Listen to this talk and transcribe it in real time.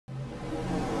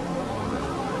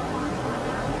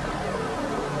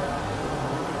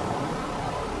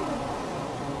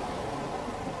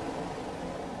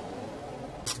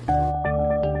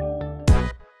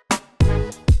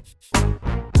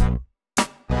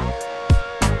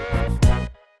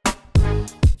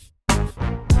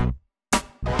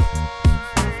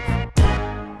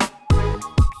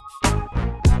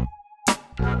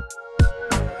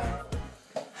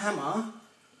Hama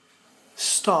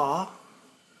Star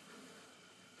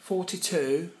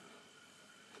 42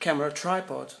 camera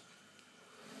tripod.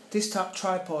 This type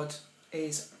tripod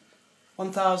is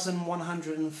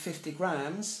 1,150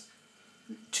 grams,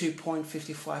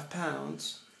 2.55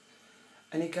 pounds,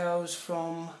 and it goes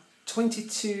from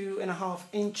 22.5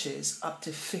 inches up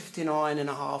to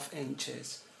 59.5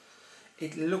 inches.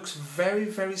 It looks very,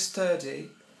 very sturdy.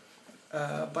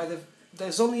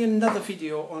 There's only another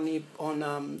video on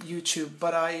YouTube,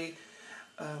 but I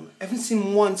haven't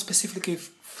seen one specifically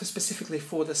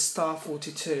for the Star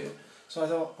 42, so I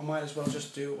thought I might as well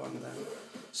just do one then.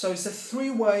 So it's a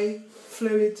 3-way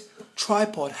fluid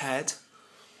tripod head.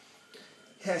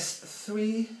 It has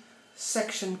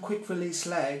 3-section quick release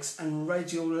legs and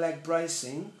radial leg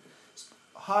bracing.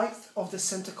 Height of the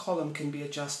center column can be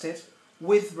adjusted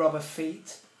with rubber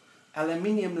feet.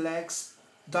 Aluminium legs,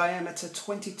 diameter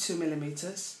 22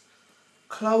 millimeters.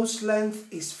 Closed length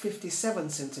is 57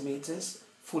 centimeters.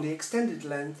 Fully extended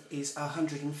length is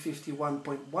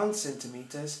 151.1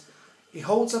 centimeters. It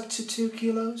holds up to 2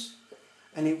 kilos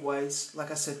and it weighs,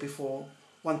 like I said before,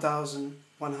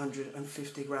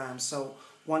 1,150 grams. So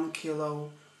 1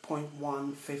 kilo,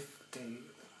 0.150.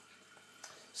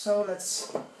 So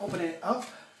let's open it up.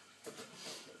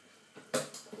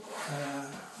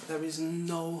 There is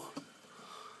no,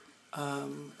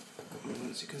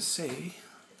 as you can see,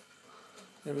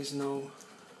 there is no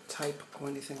tape or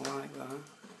anything like that.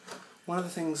 One of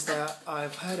the things that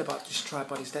I've heard about this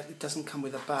tripod is that it doesn't come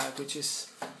with a bag, which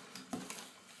is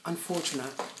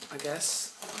unfortunate, I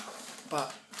guess,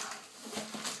 but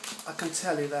I can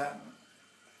tell you that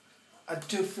I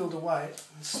do feel the weight.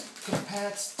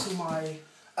 Compared to my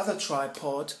other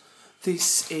tripod,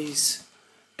 this is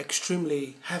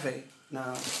extremely heavy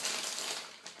now.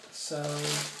 So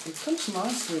it comes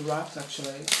nicely wrapped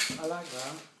actually, I like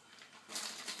that.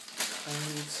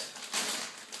 And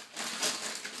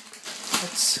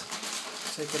let's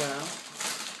take it out,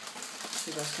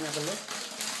 so you guys can have a look.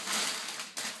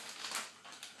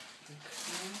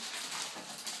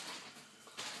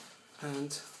 Okay.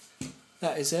 And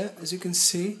that is it, as you can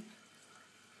see.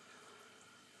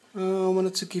 I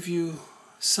wanted to give you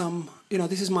some,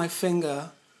 this is my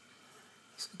finger.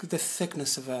 Look at the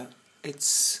thickness of it.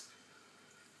 It's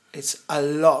a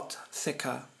lot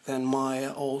thicker than my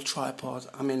old tripod.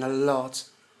 I mean, a lot.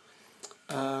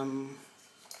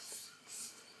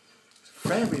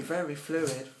 Very, very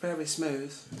fluid, very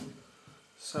smooth.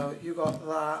 So you got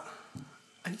that,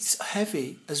 and it's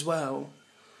heavy as well,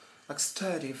 like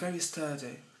sturdy, very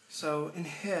sturdy. So in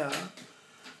here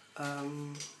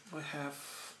we have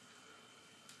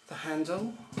the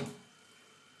handle.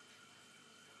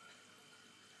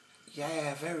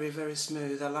 Yeah, very, very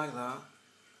smooth. I like that.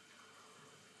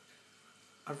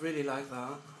 I really like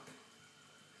that.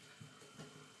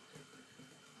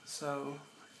 So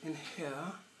in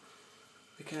here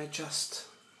we can adjust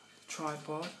the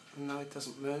tripod, and now it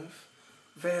doesn't move.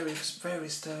 Very, very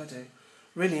sturdy.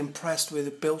 Really impressed with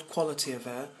the build quality of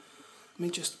it. Let me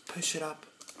just push it up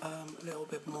a little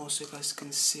bit more so you guys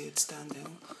can see it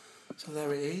standing. So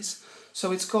there it is.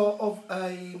 So it's got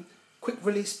a quick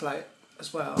release plate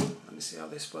as well. Let me see how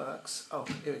this works. Oh,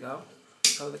 here we go.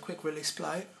 So the quick release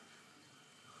plate,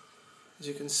 as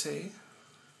you can see,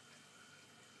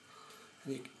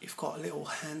 and you've got a little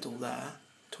handle there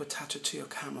to attach it to your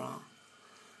camera,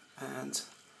 and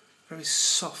very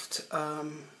soft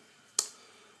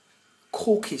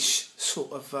corkish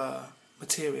sort of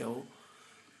material,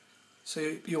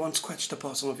 so you won't scratch the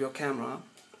bottom of your camera.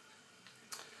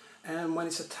 And when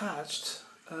it's attached,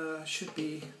 should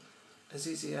be as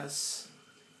easy as,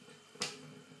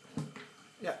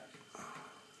 yeah,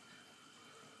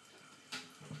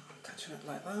 attaching it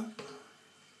like that.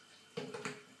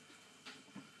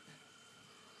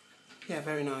 Yeah,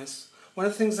 very nice. One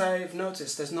of the things I've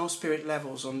noticed, there's no spirit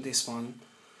levels on this one.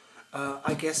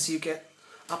 I guess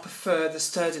I prefer the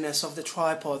sturdiness of the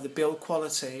tripod, the build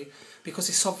quality, because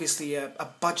it's obviously a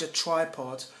budget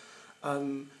tripod.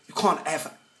 You can't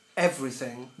have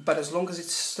everything, but as long as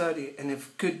it's sturdy and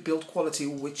of good build quality,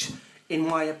 which in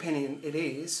my opinion it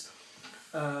is,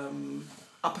 I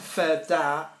prefer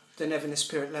that than having a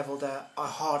spirit level that I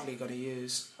hardly going to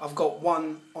use. I've got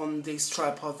one on this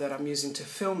tripod that I'm using to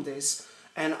film this,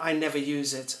 and I never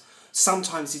use it.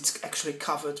 Sometimes it's actually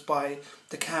covered by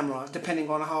the camera, depending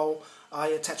on how I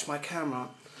attach my camera.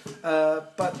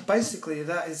 But basically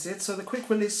that is it. So the quick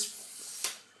release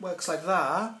works like that.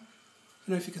 I don't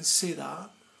know if you can see that.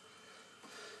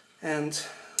 And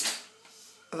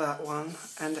that one.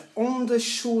 And on the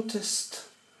shortest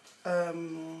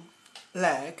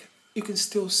leg, you can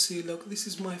still see, look, this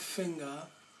is my finger.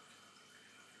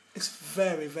 It's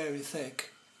very, very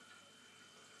thick.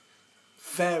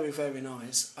 Very, very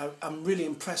nice. I'm really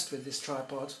impressed with this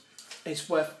tripod. It's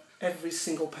worth every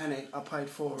single penny I paid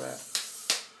for it.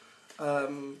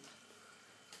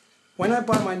 When I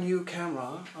buy my new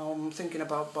camera, I'm thinking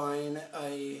about buying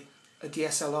a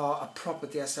DSLR, a proper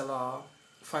DSLR,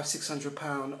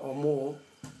 £500-600 or more.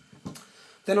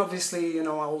 Then obviously, you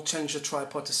know, I will change the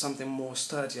tripod to something more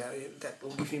sturdier that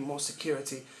will give me more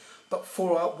security. But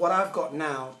for what I've got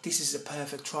now, this is a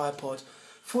perfect tripod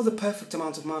for the perfect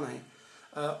amount of money.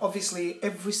 Obviously,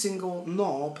 every single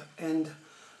knob and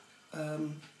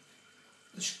the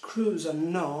screws are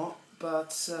not, but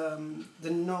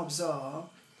the knobs are.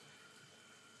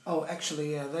 Oh,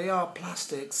 actually, yeah, they are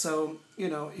plastic. So you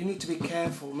know, you need to be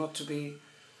careful not to be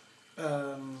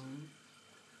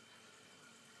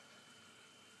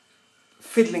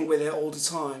fiddling with it all the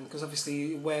time, because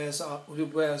obviously it wears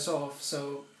off.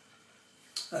 So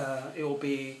it will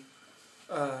be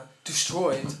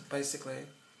destroyed basically.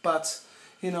 But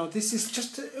you know, this is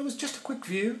it was just a quick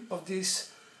view of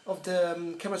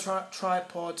the camera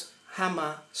tripod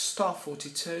Hama Star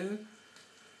 42.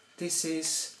 This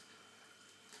is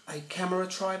a camera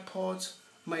tripod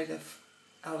made of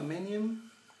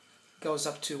aluminium, goes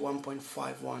up to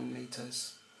 1.51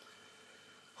 meters.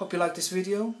 Hope you like this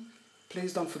video.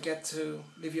 Please don't forget to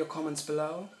leave your comments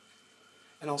below,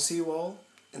 and I'll see you all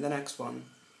in the next one.